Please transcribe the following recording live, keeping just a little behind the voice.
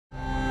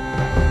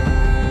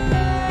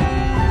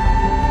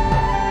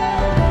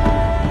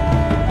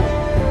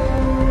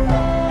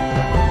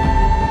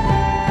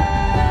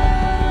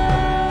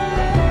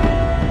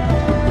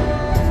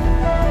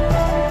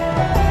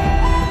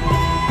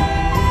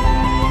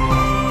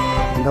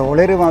அந்த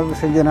ஒளிரி அமைப்பு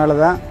செஞ்சதுனால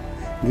தான்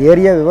இந்த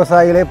ஏரியா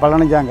விவசாயிகளே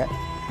பலனடைஞ்சாங்க.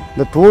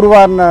 இந்த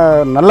தூர்வாரின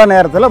நல்ல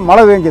நேரத்தில்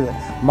மழை பெஞ்சுது.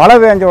 மழை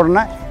பெஞ்ச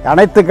உடனே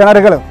அனைத்து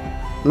கிணறுகளும்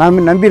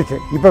நம்பிடுச்சு.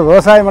 இப்போ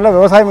விவசாயமெல்லாம்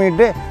விவசாயம்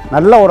பண்ணிட்டு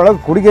நல்ல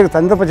ஓரளவுக்கு குடிக்கிற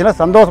சந்தர்ப்பத்தில்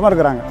சந்தோஷமாக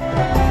இருக்கிறாங்க.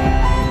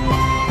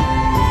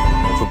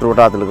 சுற்று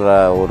வட்டாரத்தில் இருக்கிற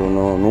ஒரு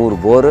 100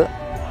 போர்,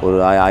 ஒரு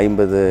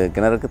 50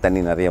 கிணறுக்கு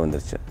தண்ணி நிறைய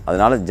வந்துருச்சு.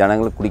 அதனால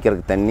ஜனங்களுக்கு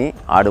குடிக்கிறதுக்கு தண்ணி,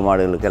 ஆடு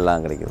மாடுகளுக்கு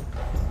எல்லாம் கிடைக்குது.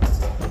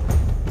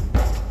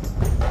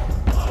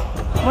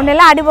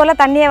 முன்னெல்லாம் அடிபோரில்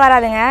தண்ணியே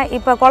வராதுங்க.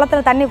 இப்போ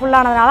குளத்துல தண்ணி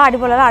ஃபுல்லானதுனால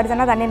அடிபோரில்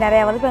அடிச்சோன்னா தண்ணி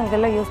நிறையா வருது. இப்போ எங்களுக்கு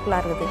எல்லாம்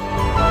யூஸ்ஃபுல்லாக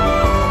இருக்குது.